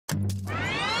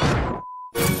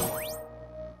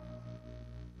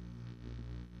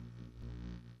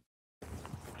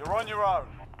You're on your own.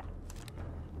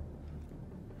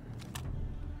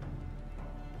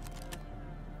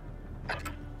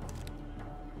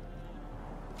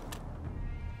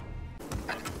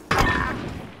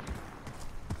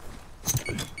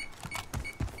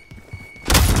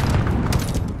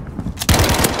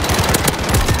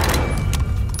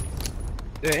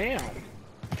 Damn.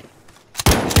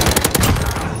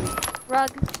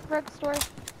 Rug store.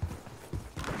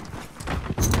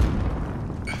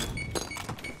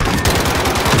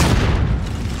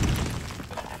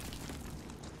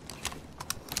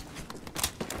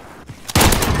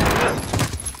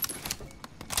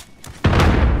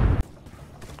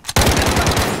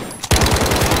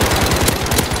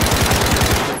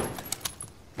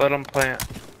 Let him plant.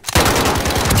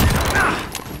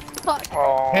 Fuck.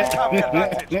 Oh.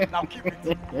 Now keep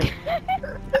it.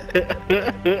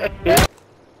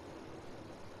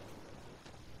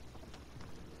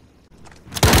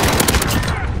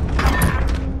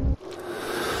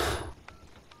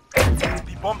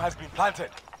 The bomb has been planted.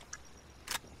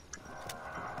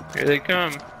 Here they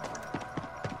come.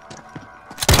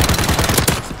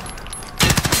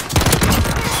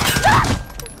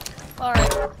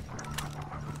 Alright.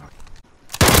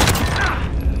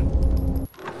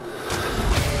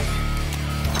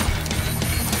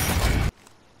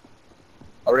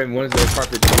 Alright, one is the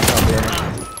carpet out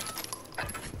there.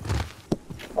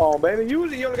 Oh baby, you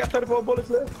only got 34 bullets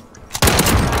left.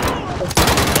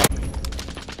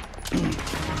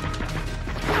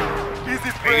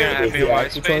 Are you gonna have me in my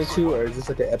space? 22, or is this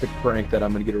like an epic prank that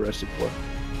I'm gonna get arrested for?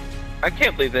 I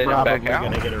can't believe they didn't back out.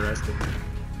 Probably gonna get arrested.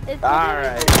 It's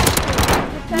Alright.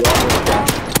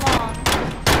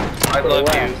 I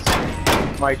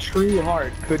love you. My true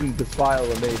heart couldn't defile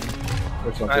a maiden.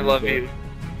 I love you.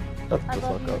 Shut I the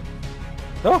love fuck you.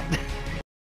 up. Oh!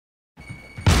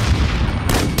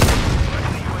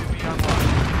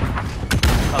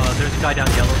 There's a guy down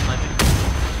yellow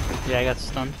sniping. Yeah, I got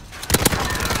stunned.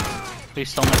 He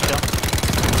stole my kill.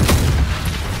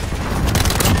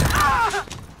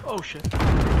 Oh shit.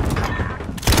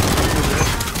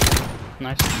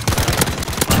 Nice.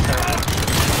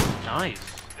 Nice.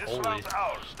 This round's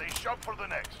ours. Stay sharp for the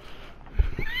next.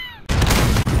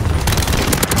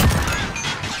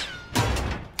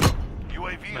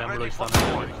 UAV Man, I'm ready really for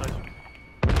stunned. deploy.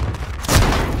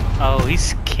 Oh,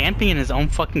 he's camping in his own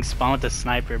fucking spawn with the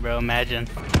sniper, bro. Imagine.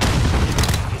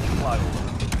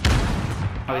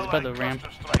 Oh, he's by the ramp.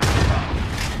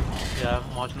 Yeah,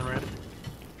 I'm watching the ramp.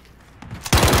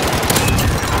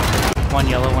 One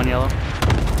yellow, one yellow.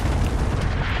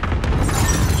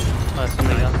 Oh,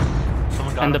 somebody else.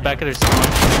 Someone got in the back of their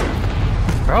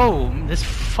spawn. Bro, this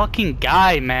fucking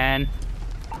guy, man.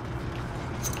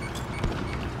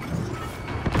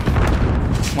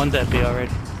 One's at B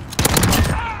already.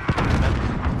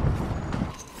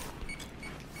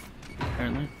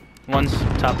 Apparently. One's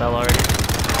top L already.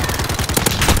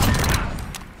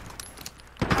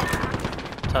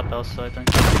 Top L still, I think.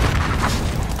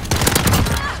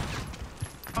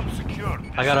 I'm secured.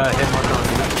 I got a hit marker on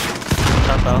you.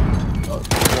 Top L.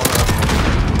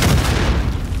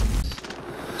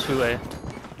 2A.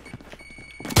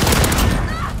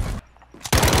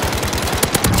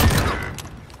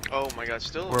 Oh my god,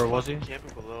 still Where was he?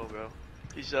 camping below, bro.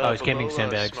 He's Oh, he's camping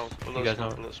sandbags. Below You guys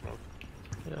smoke, know. below smoke.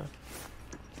 Yeah.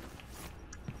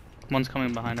 One's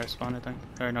coming behind our spawn, I think.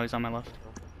 Or no, he's on my left.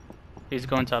 He's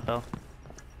going top L.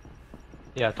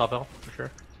 Yeah, top L, for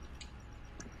sure.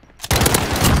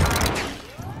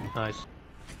 Nice.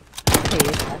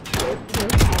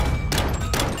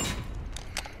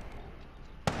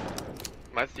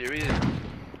 My theory is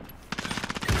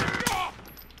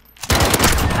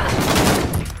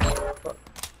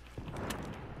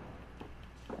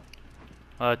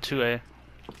 2A.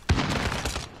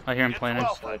 I hear him planning.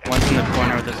 One's in the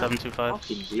corner with the 725.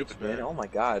 Fucking bitch, man. Oh my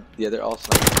god. Yeah, they're all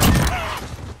sniping.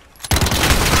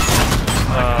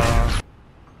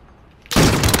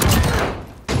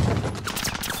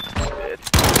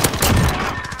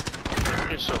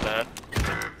 it's so bad.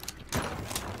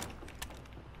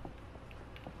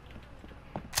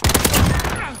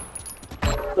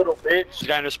 Little bitch. There's a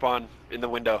guy in the spawn in the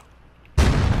window.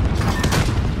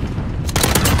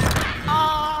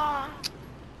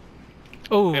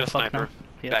 Oh, Got a fuck sniper. no.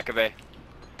 Yeah. Back of A.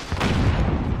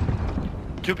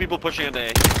 Two people pushing into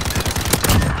A.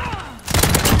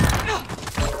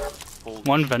 Holy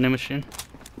One vending machine.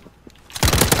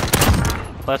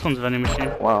 Last one's vending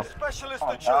machine. Wow. Specialist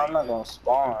Oh, no, I'm not gonna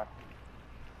spawn.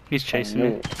 He's chasing me,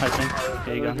 I think.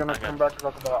 There you We're go. gonna come back to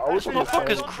talk about. This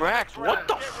motherfucker's cracked. What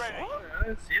the Get ready.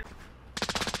 fuck?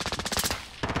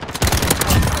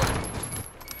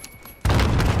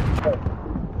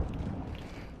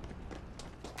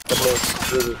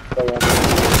 Do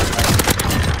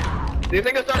you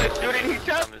think I started shooting each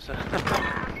other?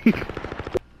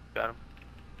 Got him.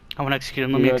 I wanna execute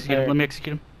him. Let me execute him. Let me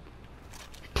execute him.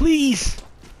 Please!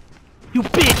 You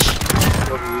bitch!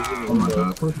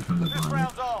 This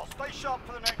round's ours. Stay sharp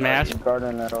for the next. Mask.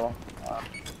 Garden at all.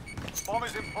 Bomb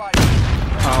is in place.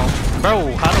 Oh.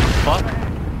 Bro, how the fuck?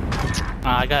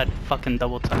 I got fucking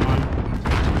double time on.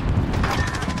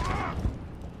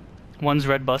 One's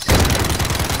red bus.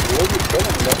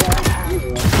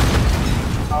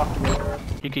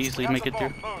 You can easily make it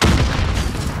through.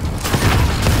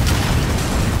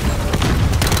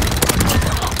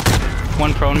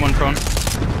 One prone, one prone.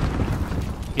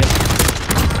 Yep.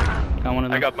 Got one of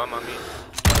them. I got bum on me.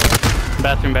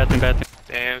 Bathroom, bathroom, bathroom.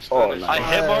 Damn, Oh, I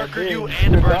hit marker you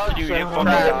and burst you. You fucking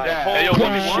die. Hey, yo,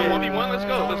 1v1, let's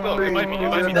go, let's go. Invite me,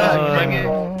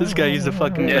 This guy used a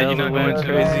fucking Yeah, valve you're not that went going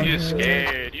to. crazy. You're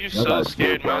scared. You're so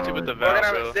scared, Monty, with the valve,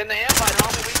 bro. Send the invite,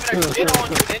 homie. We better shit on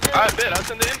you, nigga. I bet, I'll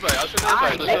send the invite. Let's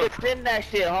go. Send that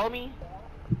shit, homie.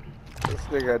 This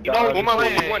nigga You know, who am I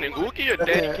wanting? Uki or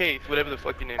Daddy Cave? Whatever the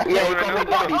fuck your name is. Yeah, you call me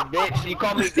daddy, bitch. You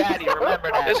call me daddy, remember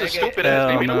that. That's a stupid ass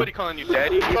name. Ain't nobody calling you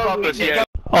daddy. You call me daddy.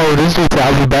 Oh, this dude's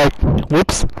I'll be back.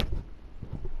 Whoops.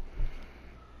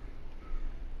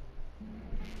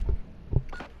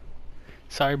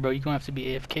 Sorry, bro. You're gonna have to be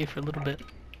AFK for a little bit.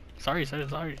 Sorry, bro.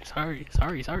 Sorry,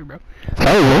 bro.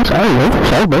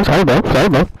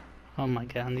 Oh my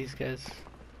god, these guys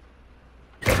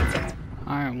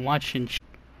aren't watching.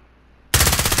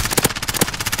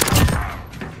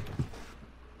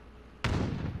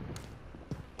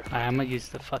 Alright, I'm gonna use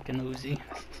the fucking Uzi.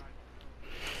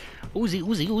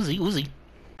 Uzi.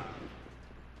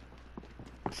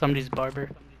 Somebody's barber.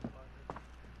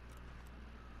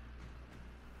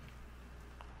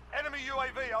 Enemy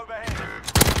UAV overhead.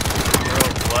 Bro,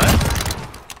 what?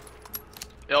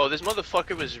 Yo, this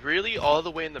motherfucker was really all the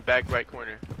way in the back right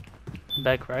corner.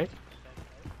 Back right?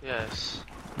 Yes.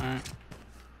 Alright.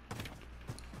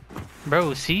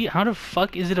 Bro, see? How the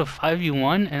fuck is it a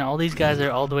 5v1 and all these guys are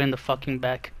all the way in the fucking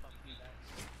back?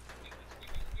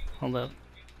 Hold up.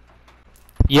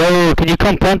 Yo, can you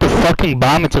come plant the fucking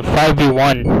bomb? It's a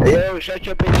 5v1. Yo, shut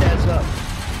your bitch ass up.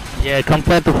 Yeah, come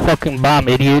plant the fucking bomb,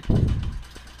 idiot.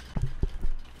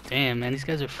 Damn, man, these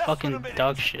guys are fucking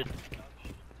dog shit.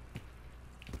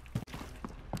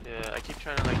 Yeah, I keep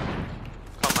trying to like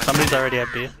calm my Somebody's already at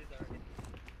B.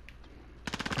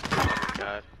 Oh my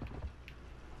god.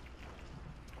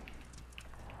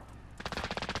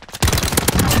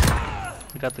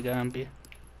 We got the guy on B.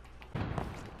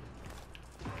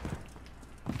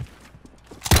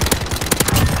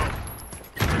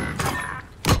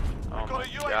 Oh my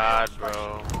god,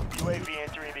 bro. UAV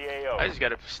entering the AO. I just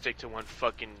gotta stick to one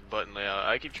fucking button layout.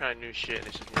 I keep trying new shit and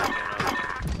it's just not going up.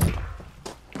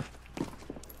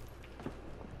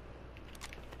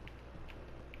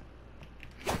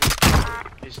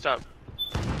 You stop.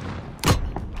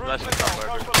 Let's stop,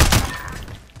 Barber.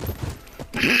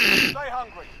 Stay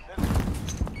hungry.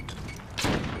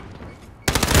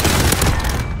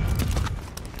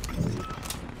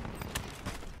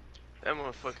 That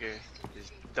motherfucker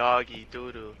is doggy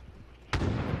doodoo.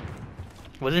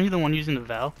 Wasn't he the one using the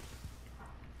valve?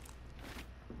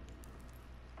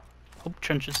 Oh,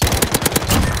 trenches.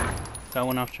 Got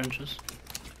one off trenches.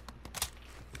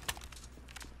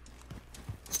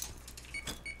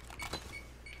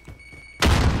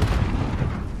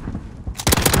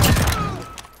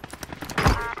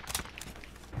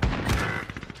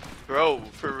 Bro,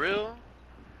 for real?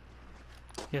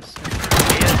 Yes, sir.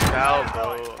 Yes, foul,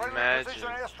 bro. Imagine.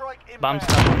 Bomb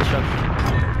stop construction.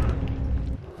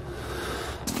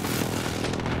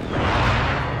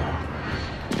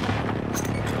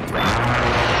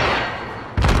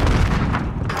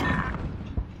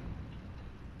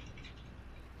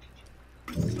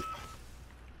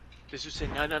 This was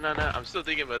saying, no. I'm still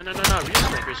thinking about no,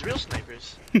 real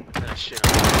snipers. Nah, shit.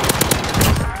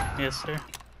 Yes, sir.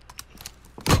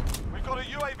 We've got a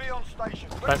UAV on station.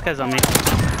 Last guy's on me.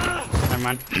 Never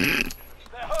mind.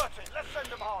 They're hurting. Let's send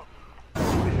them home.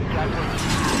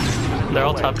 They're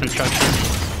all top construction.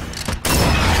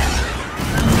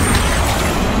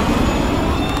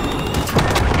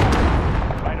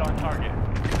 Right on target.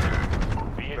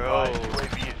 Be Bro. advised,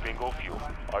 UAV is bingo fuel.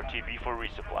 RTB for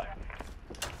resupply.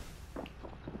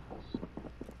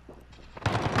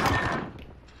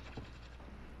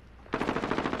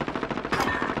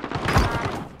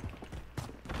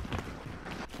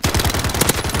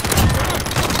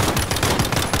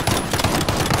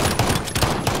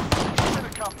 Mission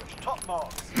accomplished. Top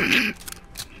marks.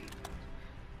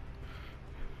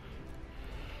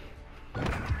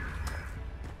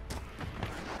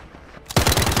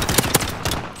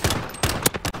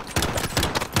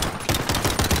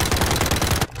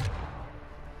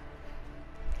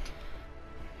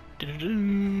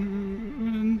 Do-do-do.